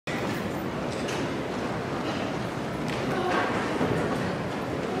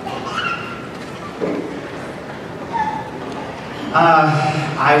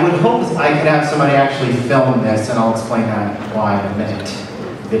I would hope I could have somebody actually film this, and I'll explain that why in a minute.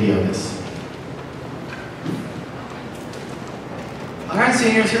 Video this. All right,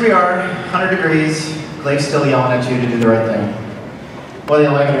 seniors, here we are, 100 degrees. Glaive's still yelling at you to do the right thing, whether you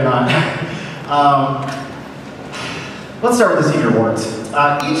like it or not. Let's start with the senior awards.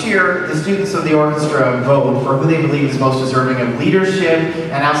 Each year, the students of the orchestra vote for who they believe is most deserving of leadership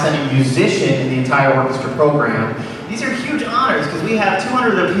and outstanding musician in the entire orchestra program. These are huge honors because we have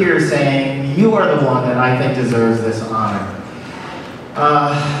 200 of peers saying, you are the one that I think deserves this honor.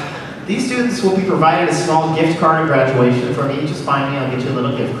 These students will be provided a small gift card at graduation from me. Just find me, I'll get you a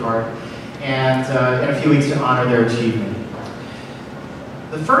little gift card. And in a few weeks to honor their achievement.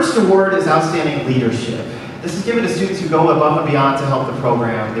 The first award is Outstanding Leadership. This is given to students who go above and beyond to help the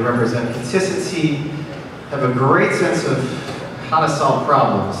program. They represent consistency, have a great sense of how to solve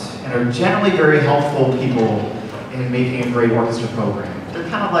problems, and are generally very helpful people in making a great orchestra program. They're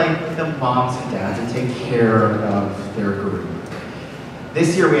kind of like the moms and dads that take care of their group.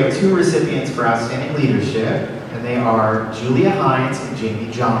 This year we have 2 recipients for Outstanding Leadership, and they are Julia Hines and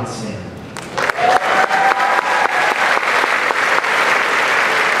Jamie Johnson.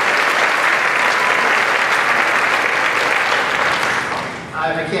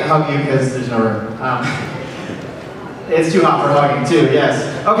 I can't hug you because there's no room. It's too hot for hugging too,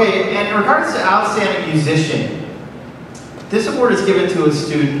 yes. Okay, and in regards to Outstanding Musician, this award is given to a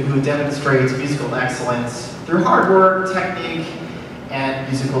student who demonstrates musical excellence through hard work, technique, and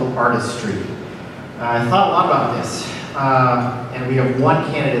musical artistry. I thought a lot about this, and we have one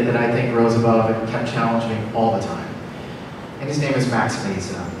candidate that I think rose above and kept challenging all the time. And his name is Max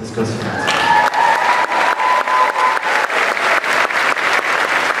Mesa. This goes to Max.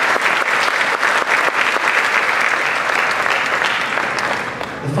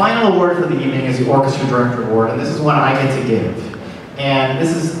 The final award for the evening is the Orchestra Director Award, and this is one I get to give. And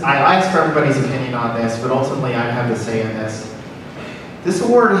this is, I ask for everybody's opinion on this, but ultimately I have to say in this. This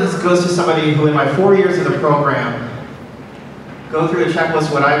award goes to somebody who in my 4 years of the program go through a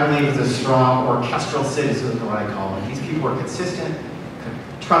checklist what I believe is a strong orchestral citizen is what I call it. These people are consistent,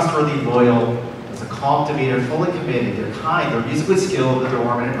 trustworthy, loyal, there's a calm demeanor, fully committed, they're kind, they're musically skilled, they're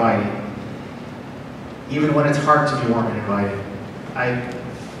warm and inviting. Even when it's hard to be warm and inviting.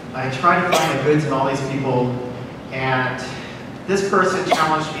 I try to find the goods in all these people, and this person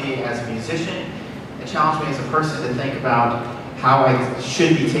challenged me as a musician, and challenged me as a person to think about how I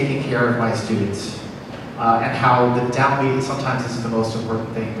should be taking care of my students, and how the downbeat sometimes is the most important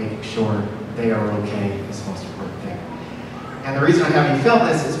thing, making sure they are okay is the most important thing. And the reason I have you film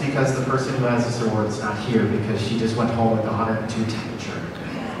this is because the person who has this award is not here because she just went home with 102 temperature.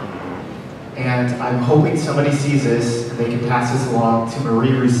 And I'm hoping somebody sees this and they can pass this along to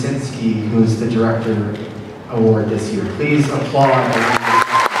Marie Rusinski, who's the Director Award this year. Please applaud.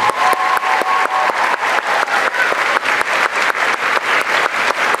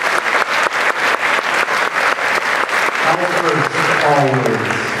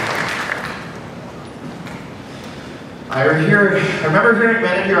 I remember hearing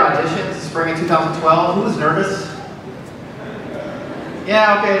many of your auditions spring in 2012. Who was nervous?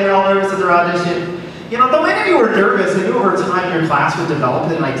 Yeah, okay, they're all nervous at their audition. You know, though many of you were nervous, I knew over time your class would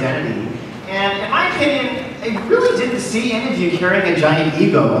develop an identity. And in my opinion, I really didn't see any of you carrying a giant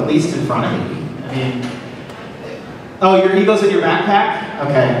ego, at least in front of me. I mean, oh, your ego's in your backpack?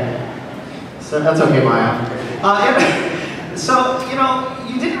 Okay. So that's okay, Maya. So, you know,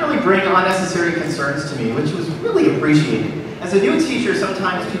 you didn't really bring unnecessary concerns to me, which was really appreciated. As a new teacher,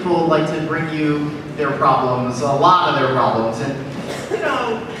 sometimes people like to bring you their problems, a lot of their problems, and you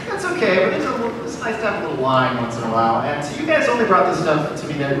know, that's okay, but it's nice to have a little line once in a while. And so you guys only brought the stuff to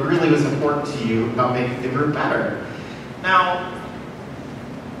me that really was important to you about making the group better. Now,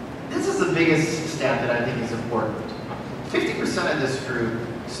 this is the biggest stat that I think is important. 50% of this group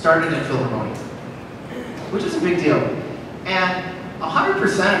started in Philharmonia, which is a big deal. And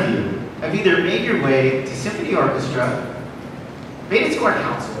 100% of you have either made your way to Symphony Orchestra, made it to our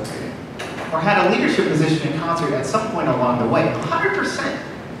council, or had a leadership position in concert at some point along the way. 100%.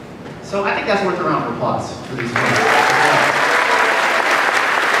 So I think that's worth a round of applause for these folks.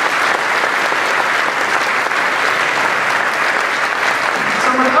 So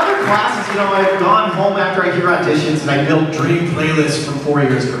with other classes, you know, I've gone home after I hear auditions and I build dream playlists from 4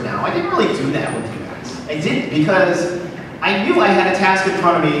 years from now. I didn't really do that with you guys. I didn't because I knew I had a task in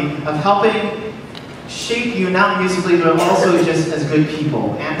front of me of helping shape you, not musically, but also just as good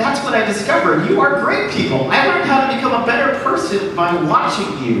people. And that's what I discovered. You are great people. I learned how to become a better person by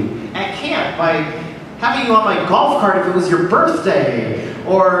watching you at camp, by having you on my golf cart if it was your birthday,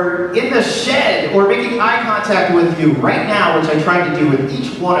 or in the shed, or making eye contact with you right now, which I tried to do with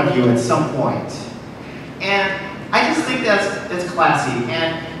each one of you at some point. And I just think that's classy.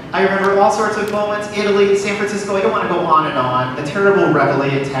 And I remember all sorts of moments, Italy, San Francisco, I don't want to go on and on. The terrible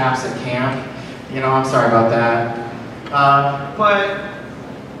reveille taps at camp. You know, I'm sorry about that.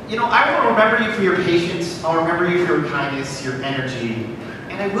 But, you know, I will remember you for your patience. I'll remember you for your kindness, your energy.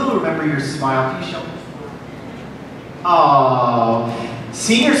 And I will remember your smile. Can you show me? Oh,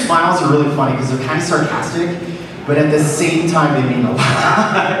 senior smiles are really funny because they're kind of sarcastic, but at the same time they mean a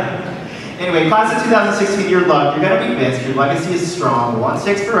lot. Anyway, class of 2016, your luck, you're gonna be missed, your legacy is strong, one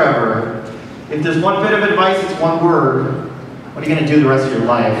sticks forever. If there's one bit of advice, it's one word. What are you gonna do the rest of your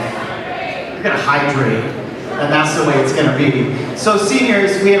life? You're gonna hydrate, and that's the way it's gonna be. So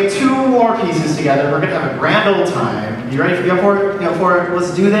seniors, we have 2 more pieces together. We're gonna have a grand old time. You ready for, you for it?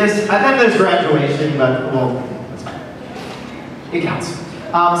 Let's do this. And then there's graduation, but well, that's fine. It counts.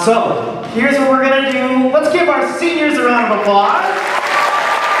 So, here's what we're gonna do. Let's give our seniors a round of applause.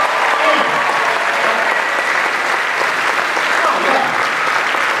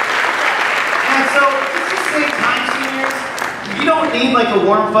 You don't need like a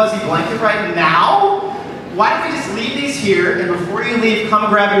warm fuzzy blanket right now. Why don't we just leave these here, and before you leave, come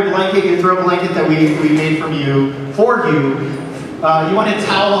grab your blanket, your throw blanket that we made for you. You want to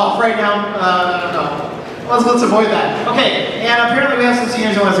towel off right now? No. Let's avoid that. Okay, and apparently we have some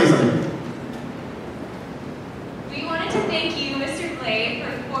seniors who want to say something. We wanted to thank you, Mr. Glade,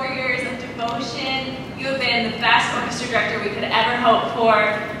 for 4 years of devotion. You have been the best orchestra director we could ever hope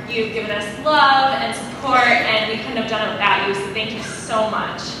for. You've given us love and support, and we couldn't have done it without you, so thank you so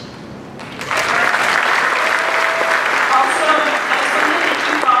much. Also, I just want to thank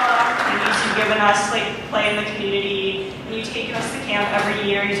you for all the opportunities you've given us, like play in the community, and you've taken us to camp every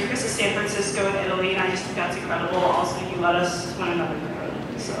year. You took us to San Francisco and Italy, and I just think that's incredible. Also, you let us win another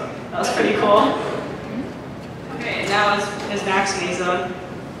credit, so that was pretty cool. Okay, and now is Max Mason.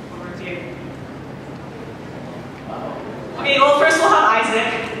 Over to you. Okay, well first we'll have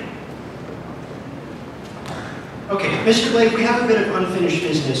Isaac. Okay, Mr. Glade, we have a bit of unfinished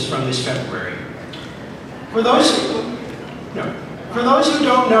business from this February. For those who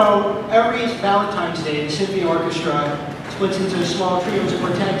don't know, every Valentine's Day, the Symphony Orchestra splits into small trios and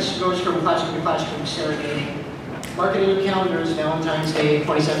quartets, goes from classical to classical serenading. Marketing your calendars, Valentine's Day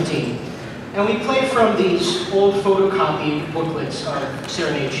 2017. And we play from these old photocopied booklets of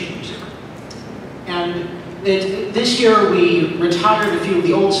serenade sheet music. And this year we retired a few of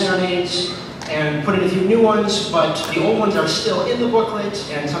the old serenades and put in a few new ones, but the old ones are still in the booklet,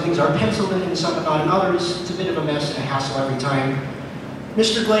 and some things are penciled in and some are not in others. It's a bit of a mess and a hassle every time.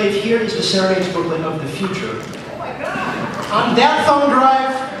 Mr. Glade, here is the Serenades booklet of the future. Oh my God! On that thumb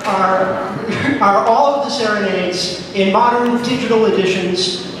drive are all of the serenades in modern digital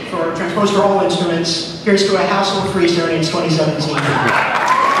editions transposed for all instruments. Here's to a hassle-free Serenades 2017.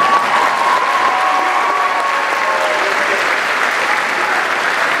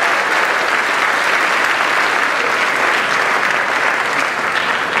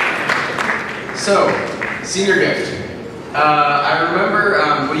 So, senior gift. I remember,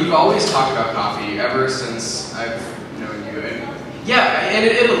 well, you've always talked about coffee ever since I've known you. And yeah, and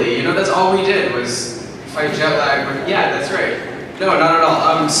in Italy, you know, that's all we did was fight jet lag. But yeah, that's right. No, not at all.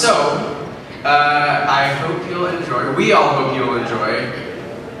 I hope you'll enjoy, we all hope you'll enjoy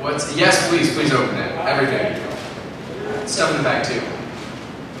yes, please open it. Everything. Stuff in the bag too.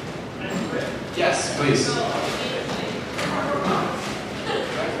 Yes, please.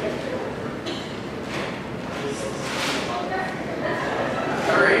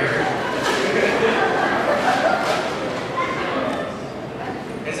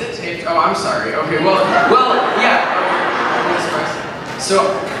 Is it taped? Oh, I'm sorry. Okay, well, yeah. So,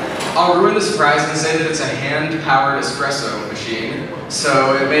 I'll ruin the surprise and say that it's a hand-powered espresso machine.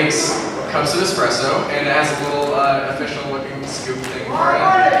 So it makes cups of espresso, and it has a little official-looking scoop thing for it.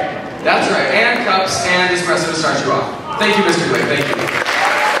 That's right, and cups and espresso to start you off. Thank you, Mr. Glade. Thank you.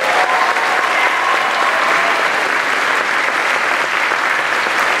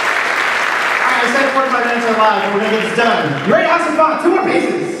 I said 45 minutes are live, and we're gonna get this done. You ready to have some fun? 2 more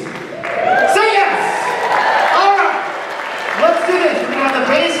pieces. Say yes! Alright! Let's do this. We're gonna have the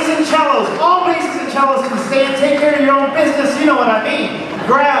basses and cellos. All basses and cellos can stay and take care of your own business. You know what I mean.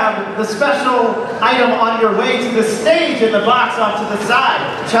 Grab the special item on your way to the stage in the box off to the side.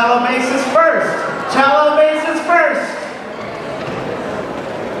 Cello basses first. Cello basses first.